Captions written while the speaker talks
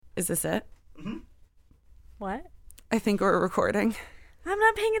Is this it? What? I think we're recording. I'm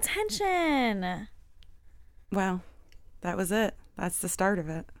not paying attention. Well, that was it. That's the start of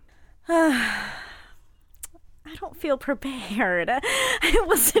it. I don't feel prepared. I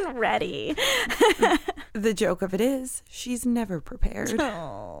wasn't ready. The joke of it is, she's never prepared.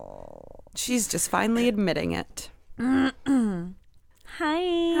 Oh. She's just finally admitting it. Hi.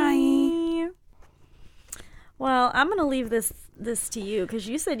 Hi. Well, I'm going to leave this to you because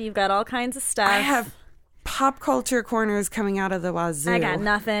you said you've got all kinds of stuff. I have pop culture corners coming out of the wazoo. I got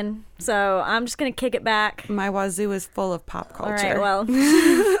nothing. So I'm just going to kick it back. My wazoo is full of pop culture. All right, well,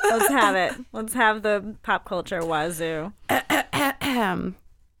 let's have it. Let's have the pop culture wazoo.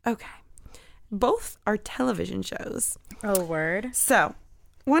 Okay. Both are television shows. Oh, word. So,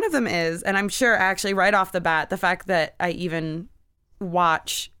 one of them is, and I'm sure actually right off the bat, the fact that I even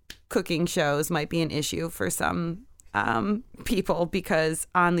watch cooking shows might be an issue for some people, because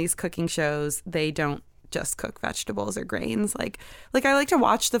on these cooking shows, they don't just cook vegetables or grains. Like I like to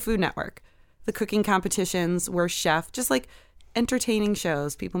watch the Food Network, the cooking competitions where just like entertaining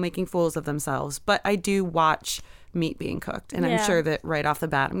shows, people making fools of themselves. But I do watch meat being cooked. And I'm sure that right off the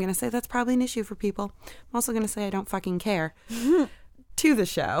bat, I'm going to say that's probably an issue for people. I'm also going to say I don't fucking care to the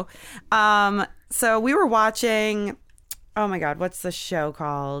show. So we were watching, oh my God, what's the show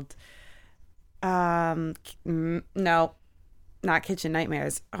called? No, not Kitchen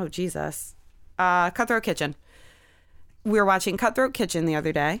Nightmares. Oh, Jesus. Cutthroat Kitchen. We were watching Cutthroat Kitchen the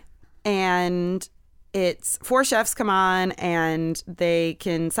other day, and it's 4 chefs come on and they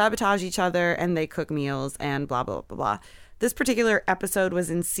can sabotage each other and they cook meals and blah, blah, blah, blah. This particular episode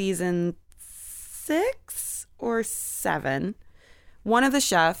was in season 6 or 7. One of the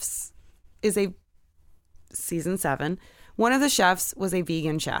chefs is season 7. One of the chefs was a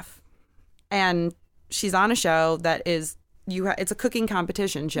vegan chef, and she's on a show that is, it's a cooking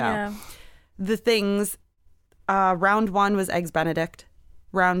competition show. Yeah. The things, round 1 was Eggs Benedict.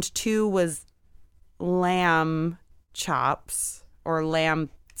 Round 2 was lamb chops or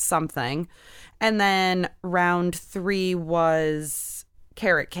lamb something. And then round 3 was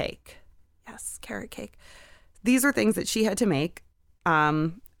carrot cake. Yes, carrot cake. These are things that she had to make.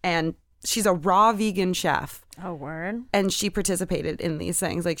 And she's a raw vegan chef. Oh, word. And she participated in these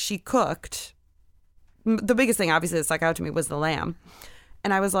things. Like, she cooked. The biggest thing, obviously, that stuck out to me was the lamb.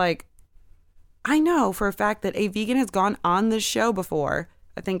 And I was like, I know for a fact that a vegan has gone on this show before.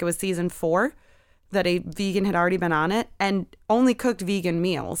 I think it was season 4 that a vegan had already been on it and only cooked vegan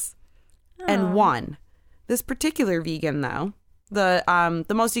meals and won. This particular vegan, though, the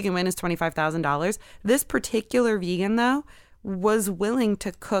most you can win is $25,000. This particular vegan, though, was willing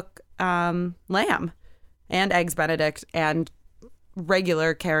to cook lamb and Eggs Benedict and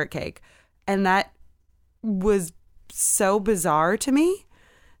regular carrot cake. And that was so bizarre to me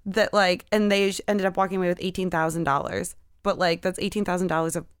that, like, and they ended up walking away with $18,000. But, like, that's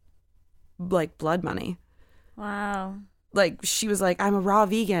 $18,000 of, like, blood money. Wow. Like, she was like, I'm a raw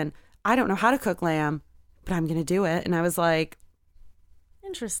vegan. I don't know how to cook lamb, but I'm going to do it. And I was like...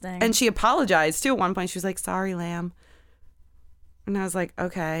 Interesting. And she apologized, too, at one point. She was like, sorry, lamb. And I was like,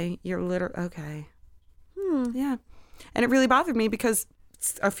 okay, you're literally... Okay. Yeah. And it really bothered me because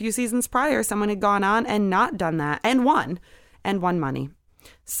a few seasons prior, someone had gone on and not done that and won money.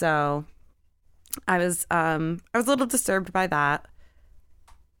 So I was a little disturbed by that.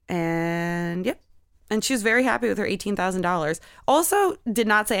 And yep. And she was very happy with her $18,000. Also did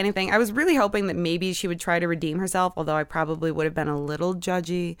not say anything. I was really hoping that maybe she would try to redeem herself, although I probably would have been a little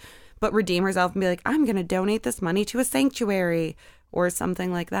judgy, but redeem herself and be like, I'm going to donate this money to a sanctuary or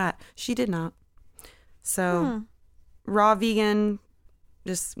something like that. She did not. So raw vegan,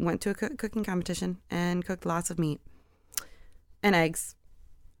 just went to a cooking competition and cooked lots of meat and eggs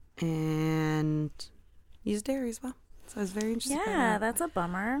and used dairy as well. So I was very interested. Yeah, that's a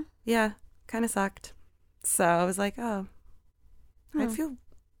bummer. Yeah, kind of sucked. So I was like, oh, I'd feel,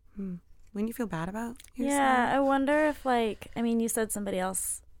 when you feel bad about yourself. Yeah, I wonder if, like, I mean, you said somebody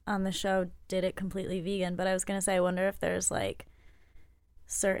else on the show did it completely vegan, but I was going to say, I wonder if there's, like,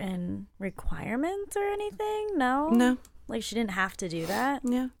 certain requirements or anything? No? Like, she didn't have to do that?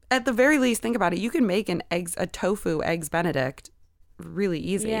 Yeah. At the very least, think about it. You can make a tofu Eggs Benedict really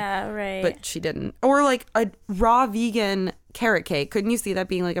easy. Yeah, right. But she didn't. Or like a raw vegan carrot cake. Couldn't you see that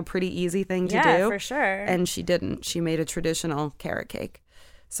being like a pretty easy thing to do? Yeah, for sure. And she didn't. She made a traditional carrot cake.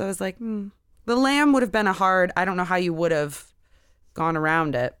 So I was like, The lamb would have been I don't know how you would have gone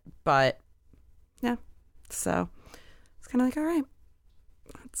around it. But yeah. So it's kind of like, all right.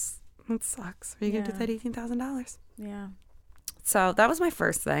 That sucks. Are you going to do that $18,000? Yeah. So that was my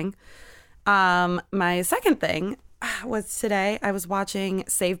first thing. My second thing was today. I was watching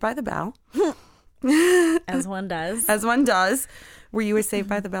Saved by the Bell. As one does. As one does. Were you a Saved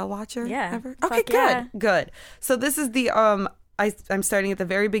by the Bell watcher? Yeah. Ever? Okay, good. Yeah. Good. So this is the I'm starting at the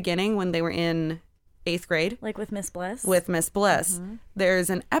very beginning when they were in 8th grade. Like with Miss Bliss? With Miss Bliss. Mm-hmm. There's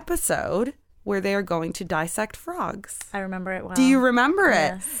an episode where they are going to dissect frogs. I remember it well. Do you remember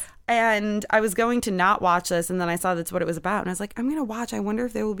it? Yes. And I was going to not watch this, and then I saw that's what it was about. And I was like, I'm going to watch. I wonder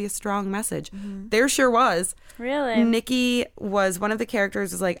if there will be a strong message. Mm-hmm. There sure was. Really? Nikki was one of the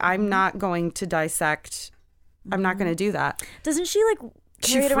characters was like, I'm not going to dissect. I'm not going to do that. Doesn't she like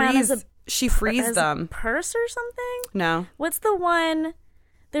carry it around as a... She frees them. A purse or something? No. What's the one...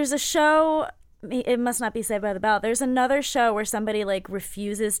 There's a show... It must not be Saved by the Bell. There's another show where somebody like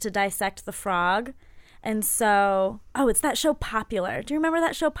refuses to dissect the frog. And so, it's that show Popular. Do you remember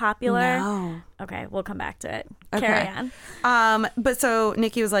that show Popular? No. Okay, we'll come back to it. Okay. Carry on. But so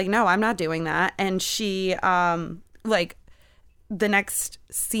Nikki was like, no, I'm not doing that. And she, like, the next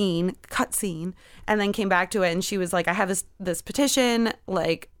cut scene, and then came back to it, and she was like, I have this petition.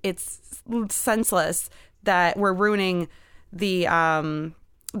 Like, it's senseless that we're ruining the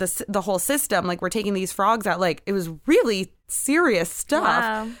whole system. Like, we're taking these frogs out. Like, it was really serious stuff.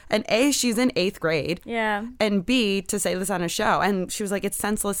 Wow. And A, she's in 8th grade. Yeah. And B, to say this on a show. And she was like, it's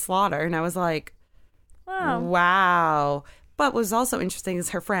senseless slaughter. And I was like, wow. But what was also interesting is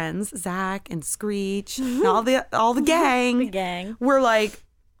her friends, Zach and Screech, and all the gang, the gang were like,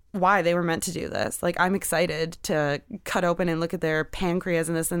 why they were meant to do this. Like, I'm excited to cut open and look at their pancreas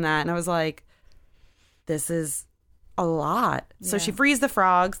and this and that. And I was like, this is a lot. So she frees the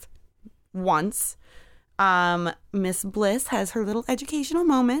frogs once. Miss Bliss has her little educational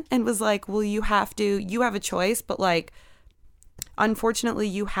moment and was like, well, you have a choice, but like, unfortunately,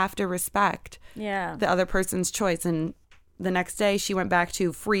 you have to respect the other person's choice. And the next day she went back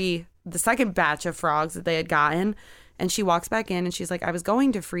to free the second batch of frogs that they had gotten. And she walks back in and she's like, I was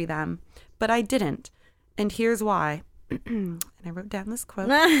going to free them, but I didn't. And here's why. And I wrote down this quote.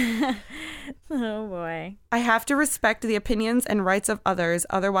 Oh, boy. I have to respect the opinions and rights of others.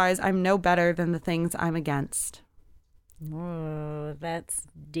 Otherwise, I'm no better than the things I'm against. Oh, that's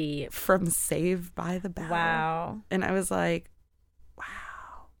deep. From Saved by the Bell. Wow. And I was like,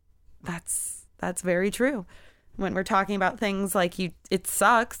 wow, that's very true. When we're talking about things like it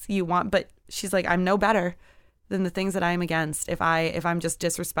sucks, but she's like, I'm no better than the things that I'm against if I'm just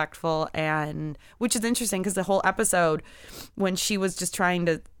disrespectful. And which is interesting because the whole episode when she was just trying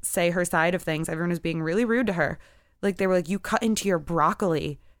to say her side of things, everyone was being really rude to her. Like, they were like, you cut into your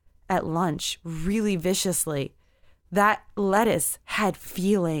broccoli at lunch really viciously. That lettuce had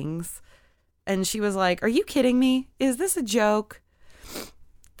feelings. And she was like, are you kidding me? Is this a joke?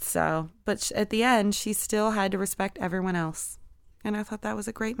 So, but at the end, she still had to respect everyone else. And I thought that was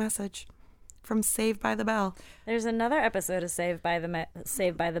a great message from Saved by the Bell. There's another episode of Saved by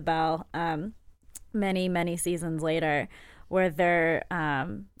the Bell, many seasons later, where they're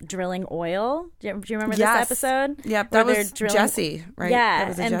drilling oil. Do you remember this episode? Yep, that was Jesse, right? Yeah, that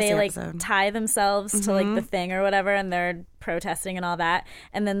was a and Jesse they like episode. tie themselves to like the thing or whatever, and they're protesting and all that.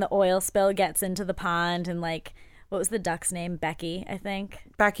 And then the oil spill gets into the pond, and like, what was the duck's name? Becky, I think.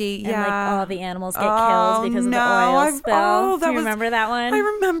 Becky, and, yeah. like, all the animals get killed because of the oil spill. Do you remember that one? I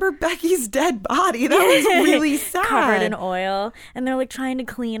remember Becky's dead body. That was really sad. Covered in oil. And they're, like, trying to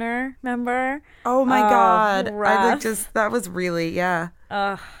clean her, remember? Oh, my God. Rough. That was really, yeah.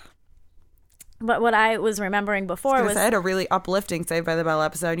 But what I was remembering before was... I had a really uplifting Saved by the Bell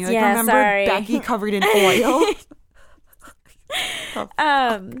episode. And you're like, yeah, remember sorry. Becky covered in oil?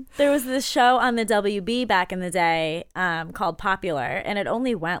 There was this show on the WB back in the day called Popular, and it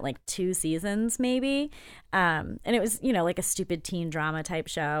only went like 2 seasons maybe, and it was, you know, like a stupid teen drama type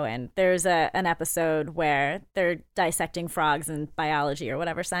show. And there's an episode where they're dissecting frogs in biology or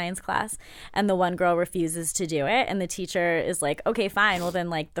whatever science class, and the one girl refuses to do it, and the teacher is like, okay, fine, well then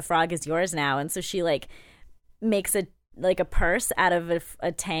like the frog is yours now. And so she like makes a purse out of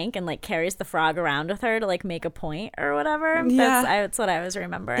a tank and like carries the frog around with her to like make a point or whatever. Yeah. That's what I was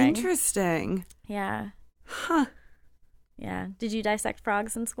remembering. Interesting. Yeah. Huh. Yeah. Did you dissect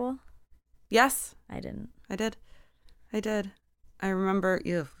frogs in school? Yes. I didn't. I did. I remember.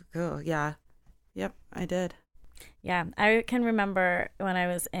 Yeah. Yep, I did. Yeah. I can remember when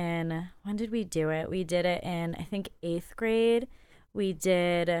did we do it? We did it in, I think, 8th grade. We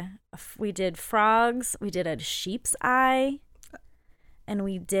did frogs, we did a sheep's eye, and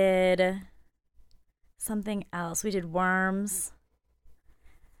we did something else. We did worms.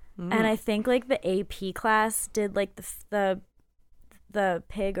 And I think like the AP class did like the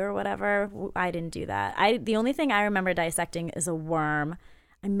pig or whatever. I didn't do that. The only thing I remember dissecting is a worm.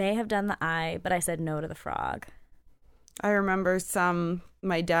 I may have done the eye, but I said no to the frog. I remember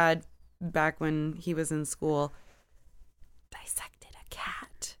my dad, back when he was in school, dissected a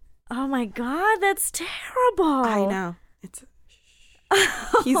cat. Oh my God, that's terrible. I know.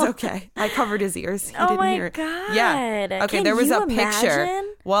 He's okay. I covered his ears. He didn't hear it. God. Yeah. Okay, Can there was you a picture.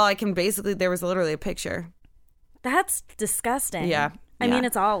 imagine? Well, there was literally a picture. That's disgusting. Yeah. I mean,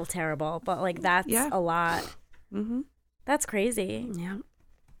 it's all terrible, but like that's a lot. Mm-hmm. That's crazy. Yeah.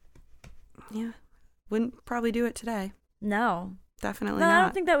 Yeah. Wouldn't probably do it today. No. Definitely No, not. I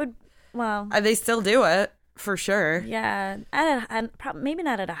don't think that would, well. They still do it, for sure. Yeah. Maybe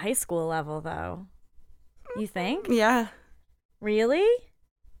not at a high school level, though. You think? Yeah. Really?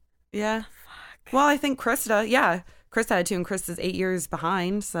 Yeah. Fuck. Well, I think Krista had to, and Krista's 8 years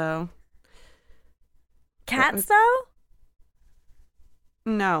behind, so. Cats, though?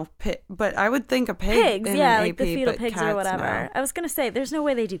 No, but I would think a pig. Pigs, yeah, like AP, the fetal pigs cats, or whatever. no. I was going to say, there's no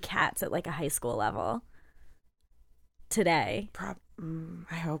way they do cats at like a high school level today.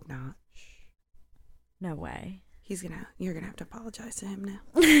 I hope not. No way. You're gonna have to apologize to him now.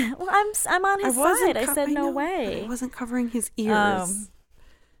 Well, I'm on his side. I said no way. I wasn't covering his ears.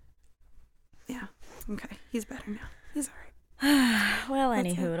 Yeah. Okay. He's better now. He's all right. Well,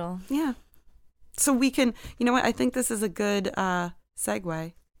 any hoodle. Yeah. So we can. You know what? I think this is a good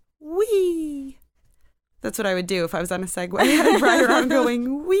segue. Wee. That's what I would do if I was on a Segway. I'd ride around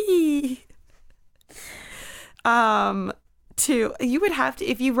going wee. You would have to,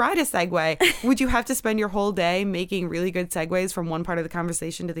 if you ride a Segway, would you have to spend your whole day making really good segues from one part of the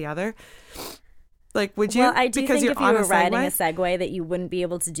conversation to the other? Like, would you? Well, I do think if you were riding a Segway? Segway that you wouldn't be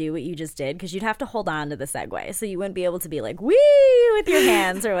able to do what you just did because you'd have to hold on to the Segway. So you wouldn't be able to be like, wee, with your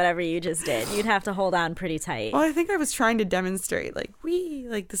hands or whatever you just did. You'd have to hold on pretty tight. Well, I think I was trying to demonstrate, like, wee,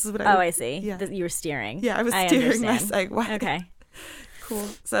 like this is what I see. Yeah. You were steering. Yeah, I was steering my Segway. Okay. Cool.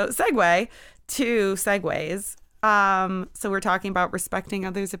 So, segue to segues. So we're talking about respecting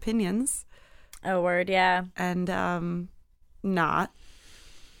others' opinions. Oh, word, yeah. And not.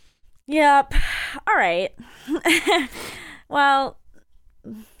 Yep. All right. Well,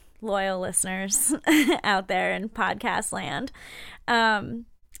 loyal listeners out there in podcast land, Danny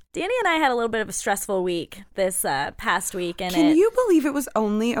and I had a little bit of a stressful week this past week. And Can you believe it was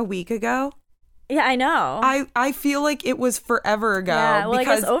only a week ago? Yeah, I know. I feel like it was forever ago. Yeah, well,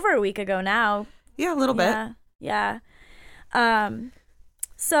 because, I guess over a week ago now. Yeah, a little bit. Yeah.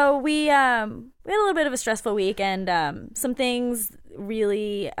 So we had a little bit of a stressful week, and some things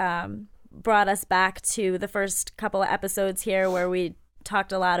really brought us back to the first couple of episodes here where we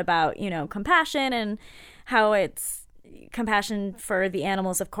talked a lot about, compassion and how it's compassion for the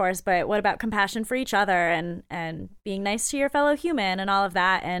animals, of course, but what about compassion for each other and being nice to your fellow human and all of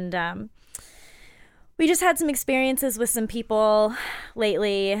that. And we just had some experiences with some people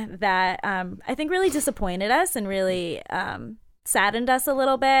lately that I think really disappointed us and really saddened us a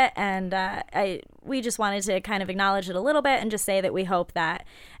little bit. And we just wanted to kind of acknowledge it a little bit and just say that we hope that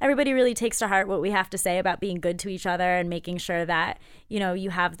everybody really takes to heart what we have to say about being good to each other and making sure that, you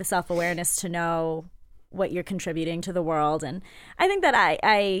have the self-awareness to know what you're contributing to the world. And I think that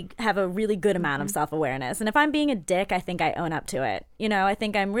I have a really good amount of self-awareness. And if I'm being a dick, I think I own up to it. I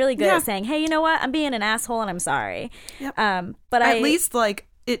think I'm really good at saying, hey, you know what? I'm being an asshole and I'm sorry. Yep. But at least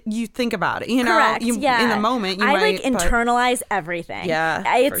you think about it, correct, in the moment you might internalize everything.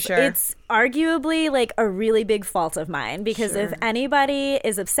 Yeah, for sure. It's arguably like a really big fault of mine because if anybody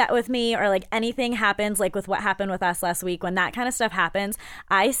is upset with me or like anything happens, like with what happened with us last week, when that kind of stuff happens,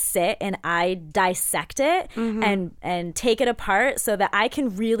 I sit and I dissect it and take it apart so that I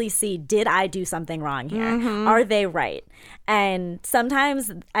can really see, did I do something wrong here? Are they right? And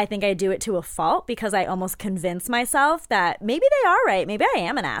sometimes I think I do it to a fault because I almost convince myself that maybe they are right. Maybe I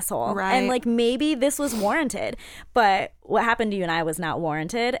am an asshole. Right. And like maybe this was warranted. But what happened to you and I was not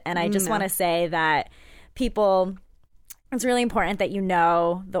warranted. And I just want to say that people, it's really important that you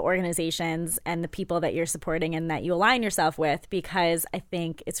know the organizations and the people that you're supporting and that you align yourself with, because I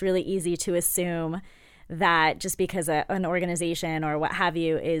think it's really easy to assume that just because an organization or what have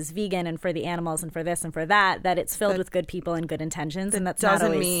you is vegan and for the animals and for this and for that it's filled with good people and good intentions, and that's not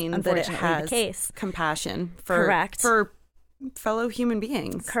always, mean unfortunately, that it has the case. Compassion for fellow human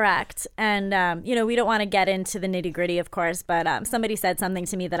beings. Correct. And we don't want to get into the nitty gritty, of course, but somebody said something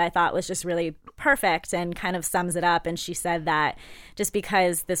to me that I thought was just really perfect and kind of sums it up. And she said that just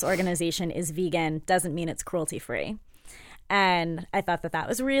because this organization is vegan doesn't mean it's cruelty free. And I thought that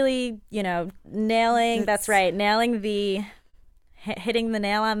was really, nailing. That's right. Nailing hitting the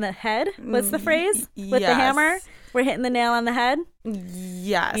nail on the head. What's the phrase? With the hammer? We're hitting the nail on the head?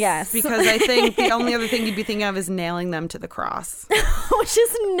 Yes. Because I think the only other thing you'd be thinking of is nailing them to the cross. Which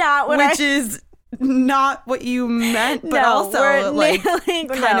is not what is not what you meant, but also like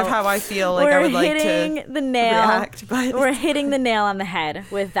kind of how I feel like I would like to react. But we're hitting the nail on the head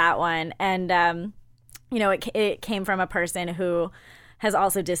with that one. And, you know, it came from a person who has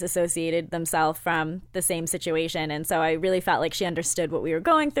also disassociated themselves from the same situation. And so I really felt like she understood what we were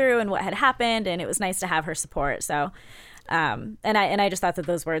going through and what had happened. And it was nice to have her support. So, and I just thought that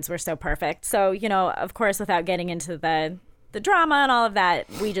those words were so perfect. So, you know, of course, without getting into the drama and all of that,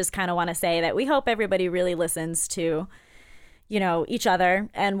 we just kind of want to say that we hope everybody really listens to, you know, each other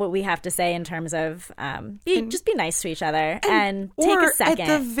and what we have to say in terms of just be nice to each other and take a second.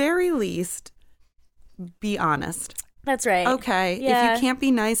 At the very least, be honest. That's right. Okay. Yeah. If you can't be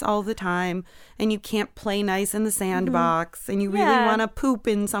nice all the time and you can't play nice in the sandbox and you really want to poop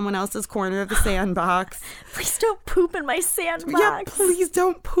in someone else's corner of the sandbox. Please don't poop in my sandbox. Yeah, please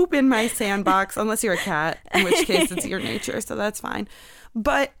don't poop in my sandbox unless you're a cat, in which case it's your nature. So that's fine.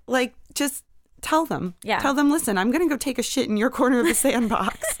 But like, just tell them. Yeah. Tell them, listen, I'm going to go take a shit in your corner of the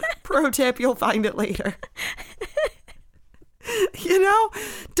sandbox. Pro tip, you'll find it later. You know,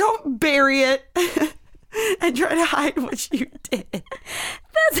 don't bury it. And try to hide what you did.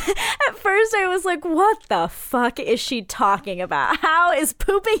 At first I was like, what the fuck is she talking about? How is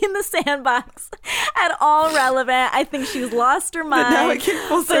pooping in the sandbox at all relevant? I think she's lost her mind. But now it came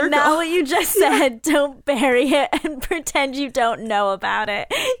full circle. But now what you just said, don't bury it and pretend you don't know about it.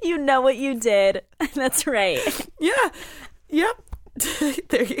 You know what you did. That's right. Yeah. Yep.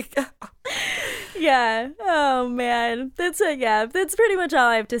 There you go. Yeah. Oh man. That's pretty much all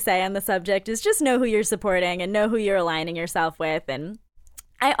I have to say on the subject is just know who you're supporting and know who you're aligning yourself with. And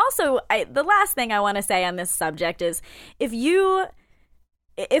the last thing I want to say on this subject is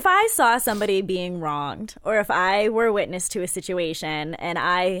if I saw somebody being wronged or if I were witness to a situation and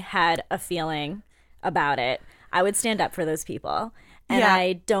I had a feeling about it, I would stand up for those people. And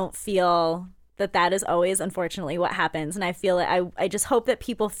I don't feel that is always, unfortunately, what happens. And I feel I just hope that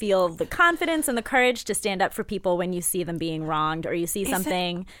people feel the confidence and the courage to stand up for people when you see them being wronged or you see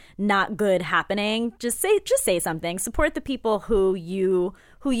something not good happening. Just say something. Support the people who you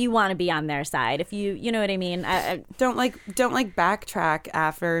want to be on their side. If you know what I mean. Don't backtrack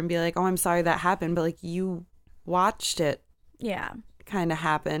after and be like, oh, I'm sorry that happened, but like you watched it. Yeah. Kind of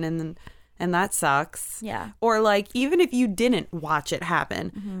happen and that sucks. Yeah. Or like even if you didn't watch it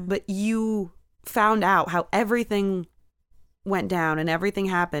happen, but you found out how everything went down and everything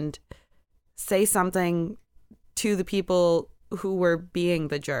happened, say something to the people who were being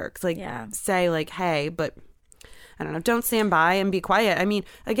the jerks. Like say like, hey, but I don't know, don't stand by and be quiet. I mean,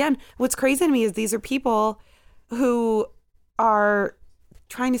 again, what's crazy to me is these are people who are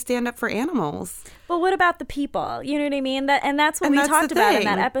trying to stand up for animals. Well, what about the people? You know what I mean? That's what we talked about in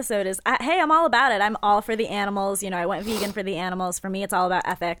that episode is, hey, I'm all about it. I'm all for the animals. You know, I went vegan for the animals. For me, it's all about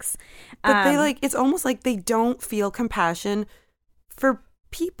ethics. But it's almost like they don't feel compassion for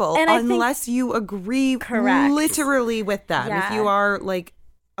people unless you agree literally with them. Yeah. If you are like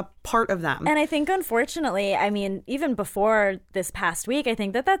a part of them. And I think, unfortunately, I mean, even before this past week, I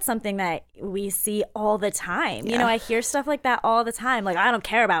think that's something that we see all the time. Yeah. You know, I hear stuff like that all the time. Like, I don't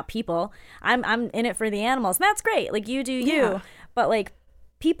care about people. I'm in it for the animals. And that's great. Like, you do you. Yeah. But, like,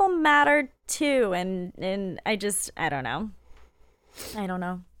 people matter, too. And I don't know. I don't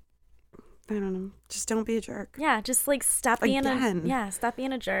know. Just don't be a jerk. Yeah, just, like, stop being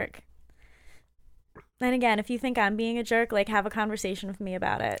a jerk. And again, if you think I'm being a jerk, like, have a conversation with me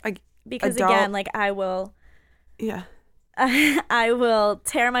about it. Because again, like, I will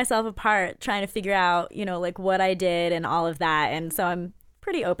tear myself apart trying to figure out, you know, like, what I did and all of that. And so I'm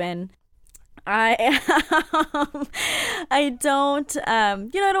pretty open. I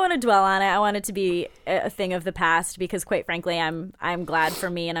don't want to dwell on it. I want it to be a thing of the past because, quite frankly, I'm glad for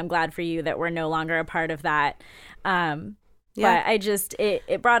me and I'm glad for you that we're no longer a part of that. Yeah. But I just,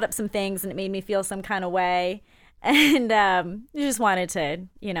 it brought up some things and it made me feel some kind of way. And just wanted to,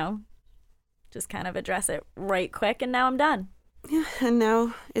 you know, just kind of address it right quick. And now I'm done. Yeah. And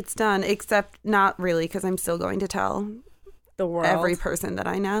now it's done, except not really, because I'm still going to tell the world, every person that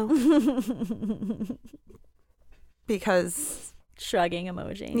I know. Because. Shrugging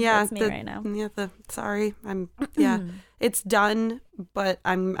emoji. Yeah. That's me right now. Yeah. Sorry. It's done, but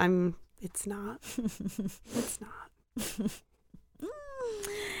it's not. It's not.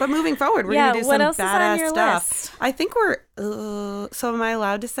 But moving forward, we're gonna do some badass stuff. List? I think we're. So am I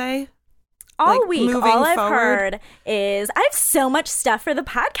allowed to say? All week, all I've heard is I have so much stuff for the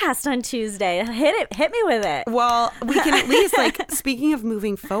podcast on Tuesday. Hit me with it. Well, we can at least speaking of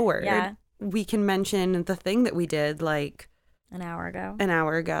moving forward, we can mention the thing that we did like an hour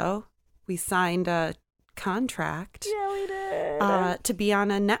ago. We signed a contract. Yeah, we did. To be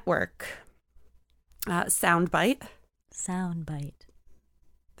on a network. Soundbite. Soundbite.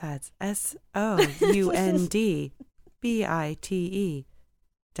 That's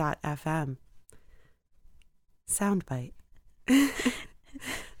SOUNDBITE.FM. Soundbite.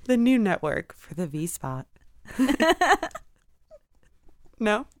 The new network for the V-Spot.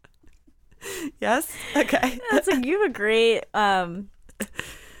 No? Yes? Okay. That's like, you have a great, what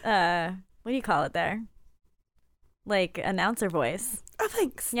do you call it there? Like announcer voice. Oh,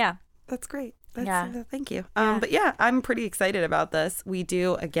 thanks. Yeah. That's great. Thank you. Yeah. But yeah, I'm pretty excited about this. We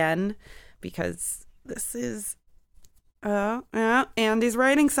do, again, because this is, Andy's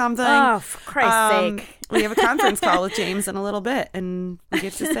writing something. Oh, for Christ's sake. We have a conference call with James in a little bit, and we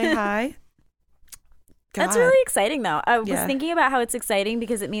get to say hi. God. That's really exciting, though. I was thinking about how it's exciting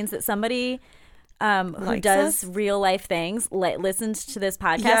because it means that somebody who does real life things listened to this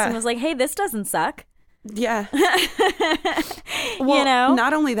podcast and was like, hey, this doesn't suck. Yeah. Well, you know?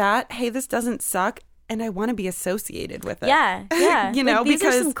 Not only that, hey, this doesn't suck, and I want to be associated with it. Yeah, yeah. You know, like, these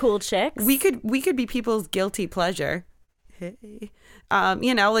because are some cool chicks. We could be people's guilty pleasure. Hey.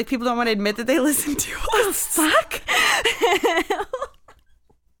 You know, like people don't want to admit that they listen to us. Fuck.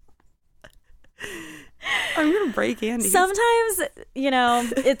 I'm gonna break Andy. Sometimes, you know,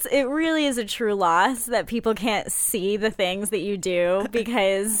 it really is a true loss that people can't see the things that you do,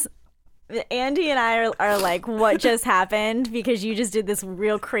 because Andy and I are like, what just happened? Because you just did this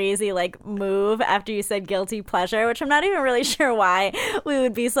real crazy like move after you said guilty pleasure, which I'm not even really sure why we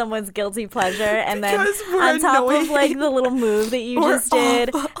would be someone's guilty pleasure. And then on top of like the little move that you just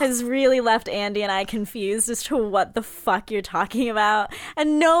did has really left Andy and I confused as to what the fuck you're talking about.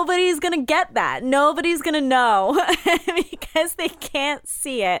 And nobody's going to get that. Nobody's going to know because they can't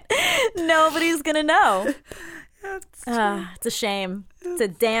see it. Nobody's going to know. It's a shame. It's a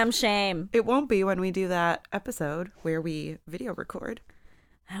damn shame. It won't be when we do that episode where we video record.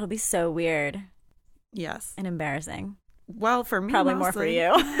 That'll be so weird. Yes. And embarrassing. Well, for me, probably mostly.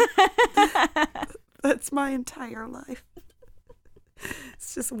 More for you. That's my entire life.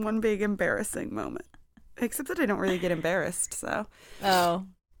 It's just one big embarrassing moment. Except that I don't really get embarrassed, so. Oh,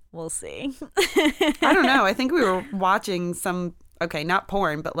 we'll see. I don't know. I think we were watching some, okay, not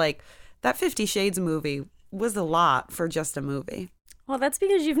porn, but like that 50 Shades movie was a lot for just a movie. Well, that's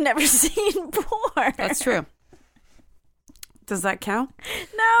because you've never seen porn. That's true. Does that count?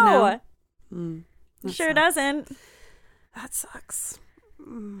 No. That sure sucks. Doesn't. That sucks.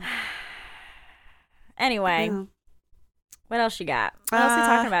 Anyway, what else you got? What else are we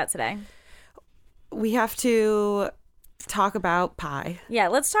talking about today? We have to talk about pie. Yeah,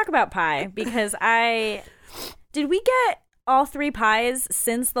 let's talk about pie because did we get all 3 pies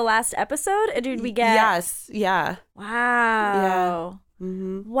since the last episode? Or did we get... Yes. Yeah. Wow. Yeah.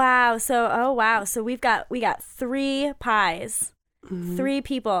 Mm-hmm. Wow. So we got 3 pies. Mm-hmm. 3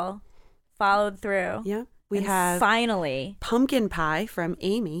 people followed through. Yeah. We have finally pumpkin pie from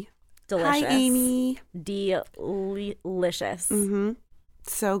Amy. Delicious. Hi, Amy. Delicious. Mm-hmm.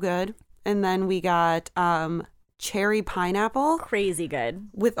 So good. And then we got cherry pineapple, crazy good,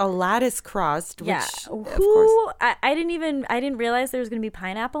 with a lattice crust. Which, yeah, of course, I didn't realize there was going to be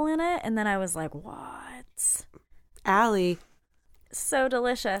pineapple in it, and then I was like, what? Allie, so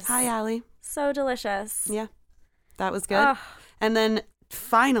delicious. Hi, Allie. So delicious. Yeah, that was good. And then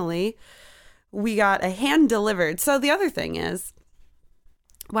finally, we got a hand delivered. So the other thing is,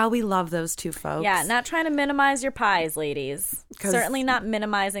 while we love those 2 folks, yeah, not trying to minimize your pies, ladies. Certainly not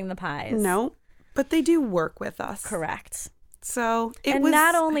minimizing the pies. No. But they do work with us. Correct. So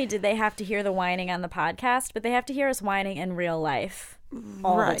not only did they have to hear the whining on the podcast, but they have to hear us whining in real life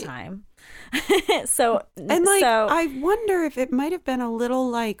all the time. I wonder if it might have been a little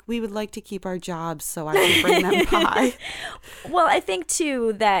like we would like to keep our jobs so I can bring them pie. Well, I think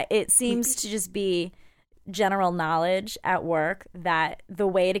too that it seems to just be general knowledge at work that the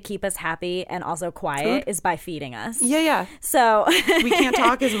way to keep us happy and also quiet is by feeding us. Yeah. So we can't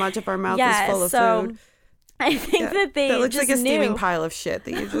talk as much if our mouth is full of food. I think that they that looks just like a knew. steaming pile of shit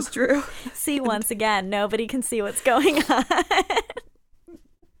that you just drew. See, once again, nobody can see what's going on.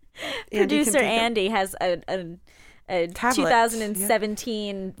 Producer Andy has a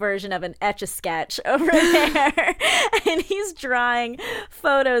 2017 version of an Etch-a-Sketch over there, and he's drawing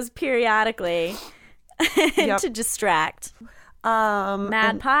photos periodically. To distract.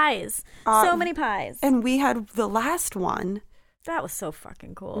 Mad pies. So many pies. And we had the last one. That was so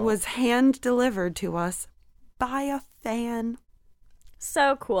fucking cool. Was hand delivered to us by a fan.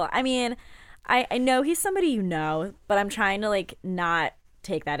 So cool. I mean, I know he's somebody you know, but I'm trying to like not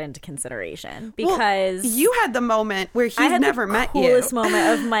take that into consideration because you had the moment where he's never met you. Coolest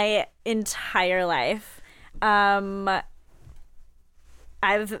moment of my entire life.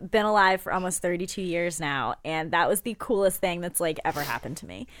 I've been alive for almost 32 years now, and that was the coolest thing that's like ever happened to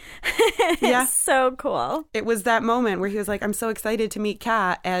me. Yeah. It's so cool. It was that moment where he was like, I'm so excited to meet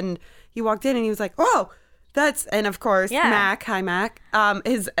Kat. And he walked in and he was like, oh, and of course, Mac, hi Mac.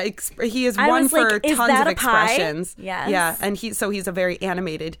 He is one for like, tons of expressions. Yes. Yeah. And he's a very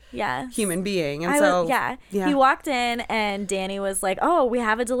animated human being. And he walked in and Danny was like, oh, we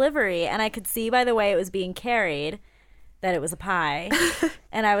have a delivery. And I could see by the way it was being carried that it was a pie.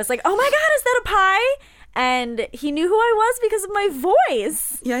 And I was like, oh my God, is that a pie? And he knew who I was because of my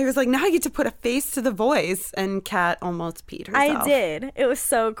voice. Yeah, he was like, now I get to put a face to the voice. And Kat almost peed herself. I did. It was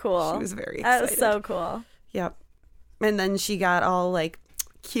so cool. She was very excited. That was so cool. Yep. And then she got all like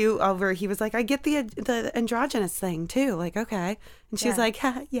cute over, he was like, I get the androgynous thing too. Like, okay. And she was like,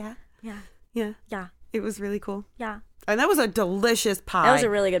 yeah. It was really cool. Yeah. And that was a delicious pie. That was a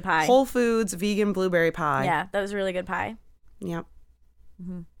really good pie. Whole Foods vegan blueberry pie. Yeah, that was a really good pie. Yep.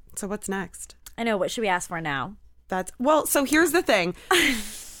 Mm-hmm. So what's next? I know. What should we ask for now? So here's the thing.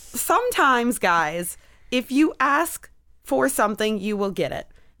 Sometimes, guys, if you ask for something, you will get it.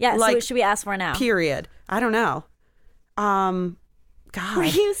 Yeah, so what should we ask for now? Period. I don't know. God. Were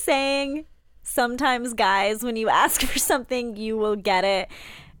you saying sometimes, guys, when you ask for something, you will get it?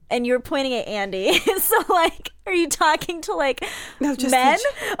 And you're pointing at Andy. So, like, are you talking to, like, men?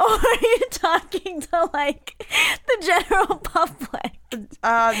 Or are you talking to, like, the general public?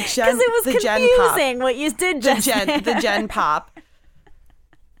 Because it was confusing what you did just the Gen Pop.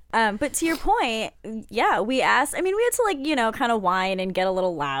 But to your point, yeah, we asked. I mean, we had to, like, you know, kind of whine and get a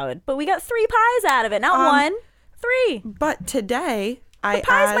little loud. But we got 3 pies out of it. Not 1, 3. But today, the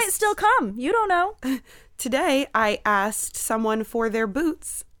pies might still come. You don't know. Today, I asked someone for their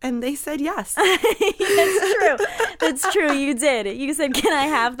boots. And they said yes. That's true. That's true. You did. You said, can I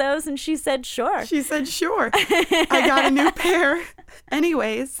have those? And she said, sure. She said, sure. I got a new pair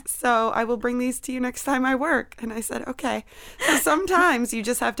anyways, so I will bring these to you next time I work. And I said, okay. So sometimes you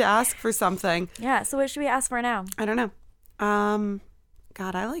just have to ask for something. Yeah. So what should we ask for now? I don't know.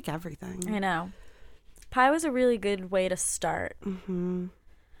 God, I like everything. I know. Pie was a really good way to start. Mm-hmm.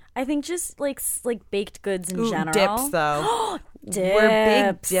 I think just like baked goods in general. Dips, though. Dips. We're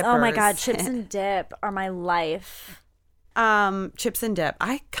big dippers. Oh my God, chips and dip are my life. Chips and dip.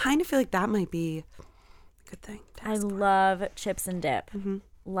 I kind of feel like that might be a good thing. I love chips and dip. Mm-hmm.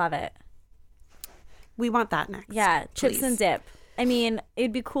 Love it. We want that next. Yeah, chips please. And dip. I mean,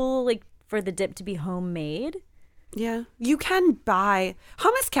 it'd be cool like for the dip to be homemade. Yeah. You can buy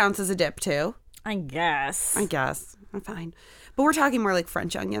hummus counts as a dip too. I guess. I'm fine. But we're talking more like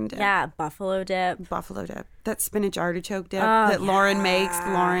French onion dip. Yeah, buffalo dip. That spinach artichoke dip that Lauren makes.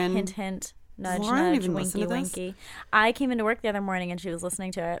 Lauren. Hint, hint. Nudge, Lauren nudge, even winky, winky. I came into work the other morning and she was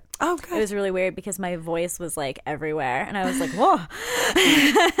listening to it. Oh, good. It was really weird because my voice was like everywhere. And I was like, whoa.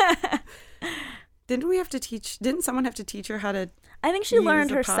 Didn't someone have to teach her how to I think she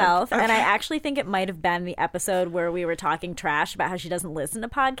learned herself. Okay. And I actually think it might have been the episode where we were talking trash about how she doesn't listen to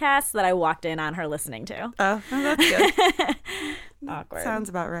podcasts that I walked in on her listening to. Oh, that's good. Awkward. Sounds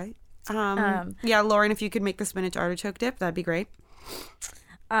about right. Yeah, Lauren, if you could make the spinach artichoke dip, that'd be great.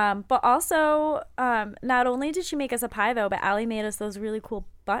 But also, not only did she make us a pie, though, but Allie made us those really cool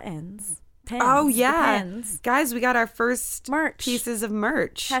buttons. Pins. Oh, yeah. Pins. Guys, we got our first merch pieces of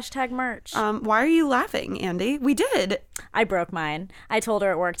merch. Hashtag merch. Why are you laughing, Andy? We did. I broke mine. I told her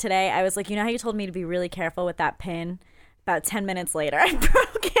at work today, I was like, you know how you told me to be really careful with that pin? About 10 minutes later, I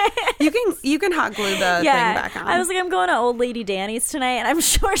broke it. You can hot glue the thing back on. I was like, I'm going to Old Lady Danny's tonight, and I'm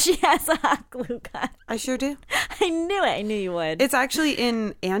sure she has a hot glue gun. I sure do. I knew it. I knew you would. It's actually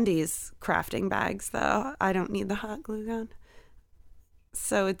in Andy's crafting bags, though. I don't need the hot glue gun.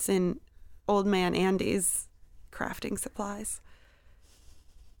 So it's in Old Man Andy's crafting supplies.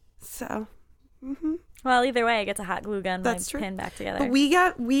 So, well, either way, I get to hot glue gun That's true. Pin back together. But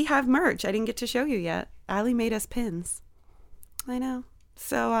we have merch. I didn't get to show you yet. Allie made us pins. I know.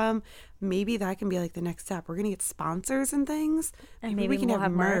 So maybe that can be like the next step. We're gonna get sponsors and things. And maybe we can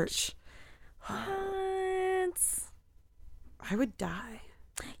have merch. What? I would die.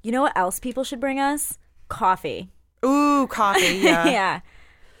 You know what else people should bring us? Coffee. Ooh, coffee. Yeah. Yeah.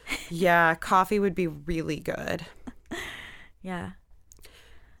 Yeah, coffee would be really good. Yeah.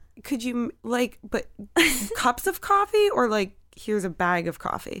 Could you but cups of coffee or like here's a bag of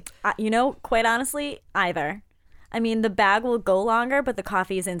coffee? Quite honestly, either. I mean, the bag will go longer, but the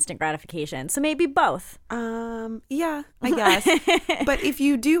coffee is instant gratification. So maybe both. Yeah, I guess. But if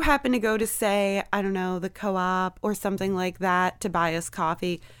you do happen to go to, say, I don't know, the co-op or something like that to buy us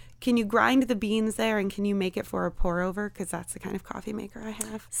coffee, can you grind the beans there and can you make it for a pour over? Because that's the kind of coffee maker I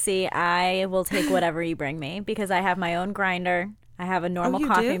have. See, I will take whatever you bring me because I have my own grinder. I have a normal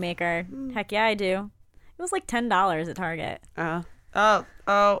coffee maker. Heck yeah, I do. It was like $10 at Target.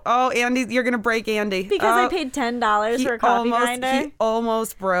 Andy, you're going to break Andy. Because I paid $10 for a coffee grinder. He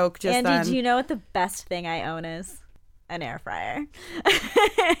almost broke just Andy, then. do you know what the best thing I own is? An air fryer.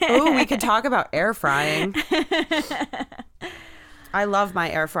 Oh, we could talk about air frying. I love my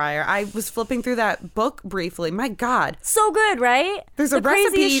air fryer. I was flipping through that book briefly. My God. So good, right? There's a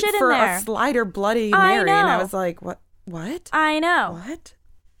recipe for a slider Bloody Mary. And I was like, what? I know. What?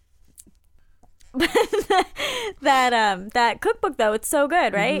 That cookbook though, it's so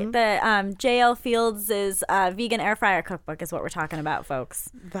good, right? The J.L. Fields' vegan air fryer cookbook is what we're talking about, folks.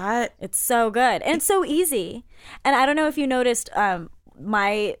 It's so good and it's so easy. And I don't know if you noticed,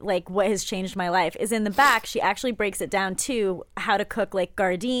 what has changed my life is in the back. She actually breaks it down to how to cook like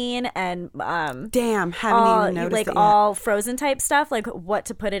gardein and haven't even noticed it yet. All frozen type stuff, like what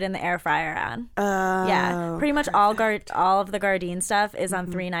to put it in the air fryer on. Yeah, pretty much all of the gardein stuff is on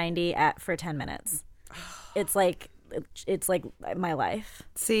 $3.90 for 10 minutes. It's like my life.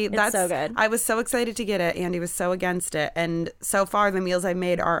 See, that's so good. I was so excited to get it. Andy was so against it, and so far the meals I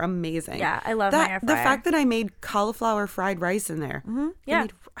made are amazing. Yeah, I love my air fryer. The fact that I made cauliflower fried rice in there. Yeah,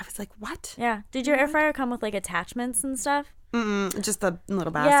 I was like, what? Yeah. Did your air fryer come with like attachments and stuff? Just a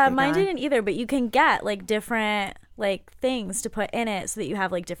little basket. Yeah, mine didn't either. But you can get like different like things to put in it so that you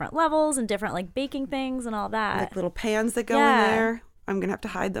have like different levels and different like baking things and all that. Like little pans that go in there. I'm gonna have to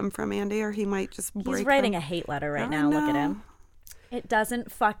hide them from Andy, or he might just break. He's writing a hate letter right now. Look at him. It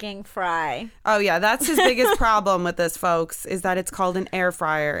doesn't fucking fry. Oh, yeah. That's his biggest problem with this, folks, is that it's called an air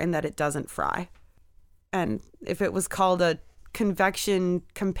fryer and that it doesn't fry. And if it was called a convection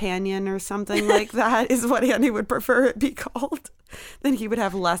companion or something like that is what Andy would prefer it be called, then he would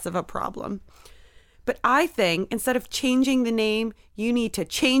have less of a problem. But I think instead of changing the name, you need to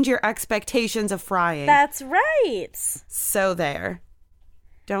change your expectations of frying. That's right. So there.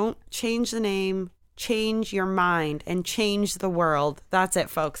 Don't change the name. Change your mind and change the world. That's it,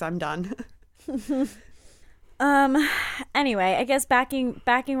 folks. I'm done. Anyway, I guess backing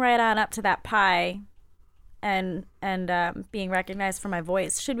right on up to that pie and being recognized for my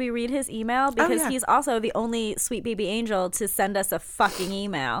voice. Should we read his email? Because he's also the only sweet baby angel to send us a fucking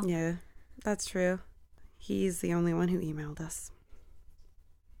email. Yeah, that's true. He's the only one who emailed us.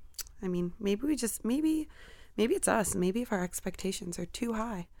 I mean, maybe it's us. Maybe if our expectations are too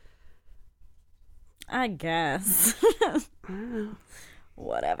high. I guess.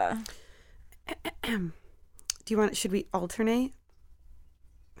 Whatever. Should we alternate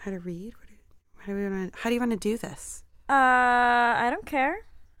how to read? How do you want to do this? I don't care.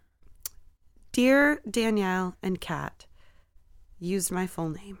 Dear Danielle and Kat, use my full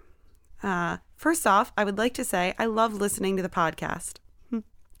name. First off, I would like to say I love listening to the podcast.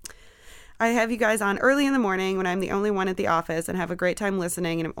 I have you guys on early in the morning when I'm the only one at the office and have a great time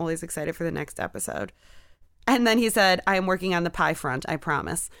listening, and I'm always excited for the next episode. And then he said, I am working on the pie front, I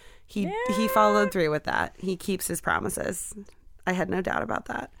promise. He followed through with that. He keeps his promises. I had no doubt about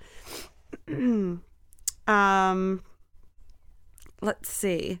that. Let's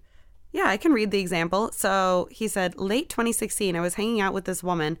see. Yeah, I can read the example. So he said, late 2016, I was hanging out with this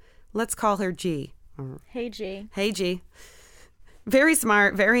woman. Let's call her G. Hey, G. Hey, G. Very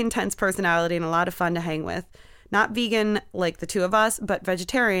smart, very intense personality, and a lot of fun to hang with. Not vegan like the two of us, but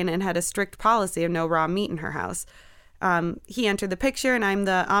vegetarian, and had a strict policy of no raw meat in her house. He entered the picture, and I'm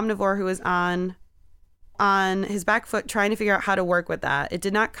the omnivore who was on his back foot trying to figure out how to work with that. It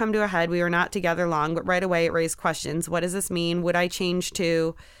did not come to a head. We were not together long, but right away it raised questions. What does this mean? Would I change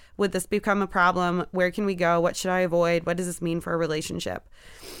to? Would this become a problem? Where can we go? What should I avoid? What does this mean for a relationship?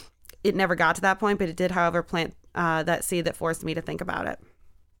 It never got to that point, but it did, however, plant that seed that forced me to think about it.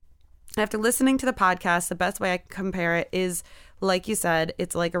 After listening to the podcast, the best way I can compare it is, like you said,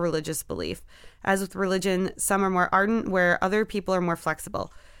 it's like a religious belief. As with religion, some are more ardent, where other people are more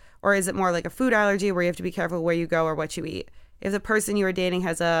flexible. Or is it more like a food allergy where you have to be careful where you go or what you eat? If the person you are dating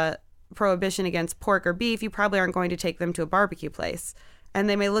has a prohibition against pork or beef, you probably aren't going to take them to a barbecue place. And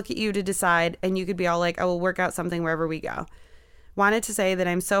they may look at you to decide, and you could be all like, oh, we'll work out something wherever we go. Wanted to say that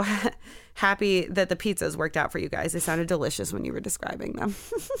I'm so happy that the pizzas worked out for you guys. They sounded delicious when you were describing them.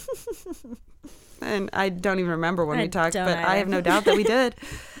 And I don't even remember when we talked, but I have no doubt that we did.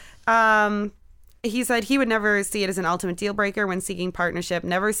 He said he would never see it as an ultimate deal breaker when seeking partnership.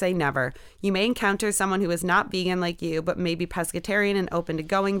 Never say never. You may encounter someone who is not vegan like you, but maybe pescatarian and open to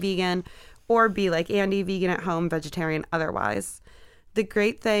going vegan, or be like Andy, vegan at home, vegetarian otherwise. The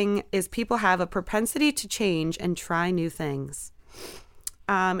great thing is people have a propensity to change and try new things.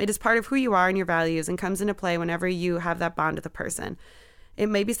 It is part of who you are and your values, and comes into play whenever you have that bond with a person. It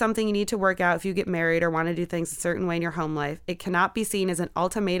may be something you need to work out if you get married or want to do things a certain way in your home life. It cannot be seen as an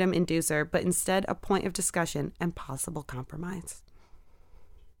ultimatum inducer, but instead a point of discussion and possible compromise.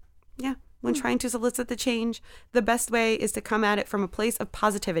 Yeah. When trying to solicit the change, the best way is to come at it from a place of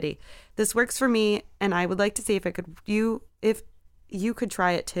positivity. This works for me, and I would like to see if you could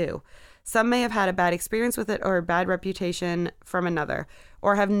try it too. Some may have had a bad experience with it or a bad reputation from another,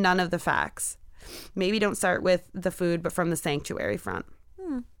 or have none of the facts. Maybe don't start with the food, but from the sanctuary front.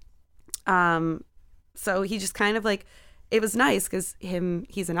 So he just kind of like, it was nice because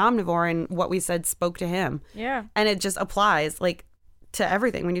he's an omnivore, and what we said spoke to him. Yeah. And it just applies like to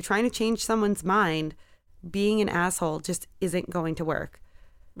everything. When you're trying to change someone's mind, being an asshole just isn't going to work.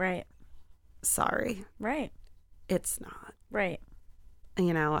 Right. Sorry. Right. It's not. Right.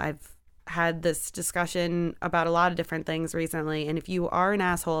 You know, I've had this discussion about a lot of different things recently, and if you are an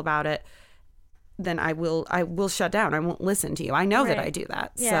asshole about it, then I will shut down. I won't listen to you. I know that I do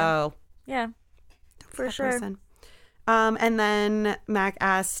that. Yeah. So yeah, for sure. Person. And then Mac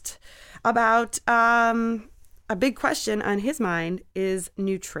asked about a big question on his mind is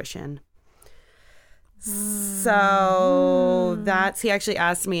nutrition. So he actually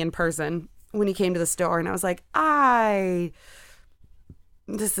asked me in person when he came to the store, and I was like,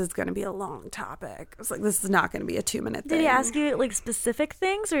 this is going to be a long topic. I was like, this is not going to be a 2-minute thing. Did he ask you like specific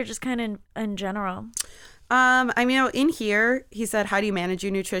things or just kind of in general? I mean, in here, he said, how do you manage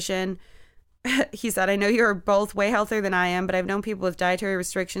your nutrition? He said, I know you're both way healthier than I am, but I've known people with dietary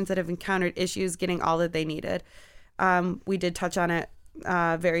restrictions that have encountered issues getting all that they needed. We did touch on it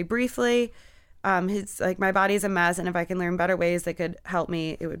very briefly. He's like, my body's a mess, and if I can learn better ways that could help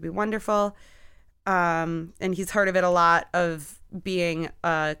me, it would be wonderful. And he's heard of it a lot, of being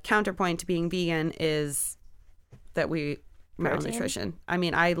a counterpoint to being vegan is that malnutrition. I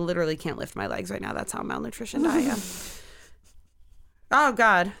mean, I literally can't lift my legs right now. That's how malnutritioned I am. Oh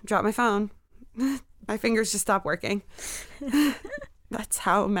God, dropped my phone. My fingers just stopped working. That's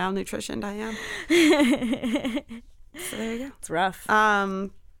how malnutritioned I am. So there you go. It's rough.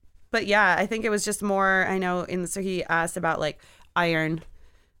 But yeah, I think it was just more, I know so he asked about like iron,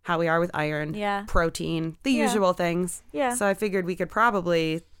 how we are with iron, protein, the usual things. Yeah. So I figured we could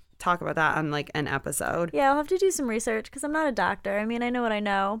probably talk about that on like an episode. Yeah, I'll have to do some research because I'm not a doctor. I mean, I know what I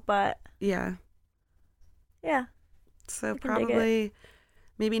know, but yeah. So probably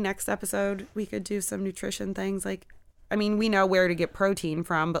maybe next episode we could do some nutrition things. Like, I mean, we know where to get protein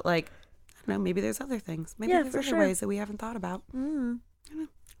from, but like, I don't know, maybe there's other things. Maybe there's other ways that we haven't thought about.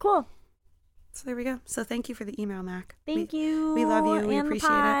 Cool. So there we go. So thank you for the email, Mac. Thank you. We love you. We appreciate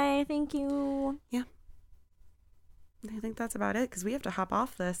it. Thank you. Yeah. I think that's about it because we have to hop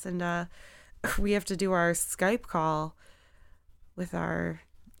off this and we have to do our Skype call with our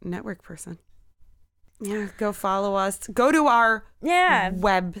network person. Yeah. Go follow us. Go to our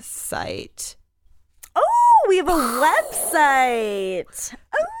website. Oh, we have a website.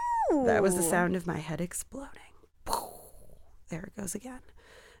 Oh. That was the sound of my head exploding. There it goes again.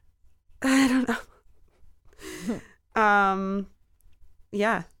 I don't know.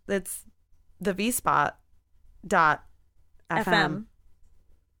 Yeah, it's the vspot.fm.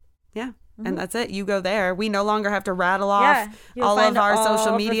 Yeah, and that's it. You go there. We no longer have to rattle off all of our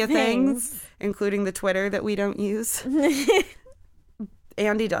social media things, including the Twitter that we don't use.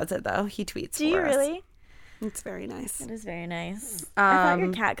 Andy does it, though. He tweets Do you for us. Really? It's very nice. It is very nice. I thought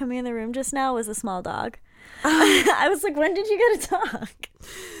your cat coming in the room just now was a small dog. I was like, when did you get a dog?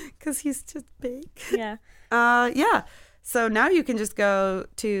 Because he's just big. Yeah. Yeah. So now you can just go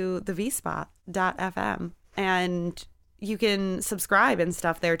to the vspot.fm and you can subscribe and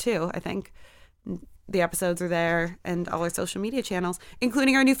stuff there too. I think the episodes are there and all our social media channels,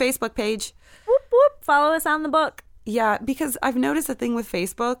 including our new Facebook page. Whoop, whoop. Follow us on the book. Yeah, because I've noticed a thing with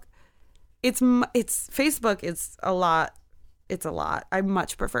Facebook. Facebook is a lot. It's a lot. I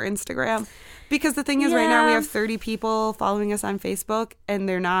much prefer Instagram because the thing is right now we have 30 people following us on Facebook and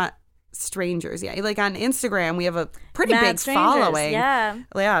they're not strangers yet. Like on Instagram, we have a pretty big following. Yeah.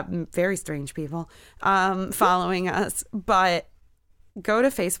 Yeah. Very strange people following us. But go to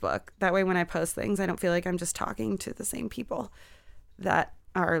Facebook. That way when I post things, I don't feel like I'm just talking to the same people that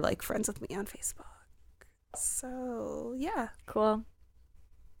are like friends with me on Facebook. So yeah. Cool.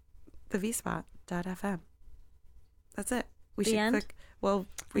 The vspot.fm. That's it. We the should end? click. Well,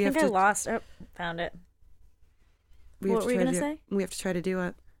 I lost. Oh, found it. What were you going to say? We have to try to do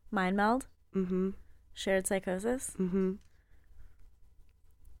it. Mind meld? Mm-hmm. Shared psychosis? Mm-hmm.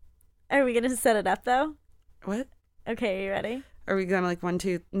 Are we going to set it up, though? What? Okay, are you ready? Are we going to like 1,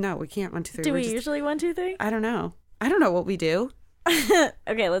 2? No, we can't 1, 2, 3. Do we usually 1, 2, 3? I don't know. I don't know what we do.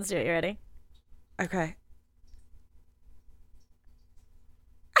 Okay, let's do it. You ready? Okay.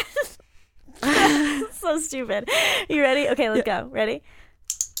 So stupid. You ready? Okay, let's go. Ready?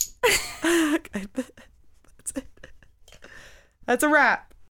 Okay, that's it. That's a wrap.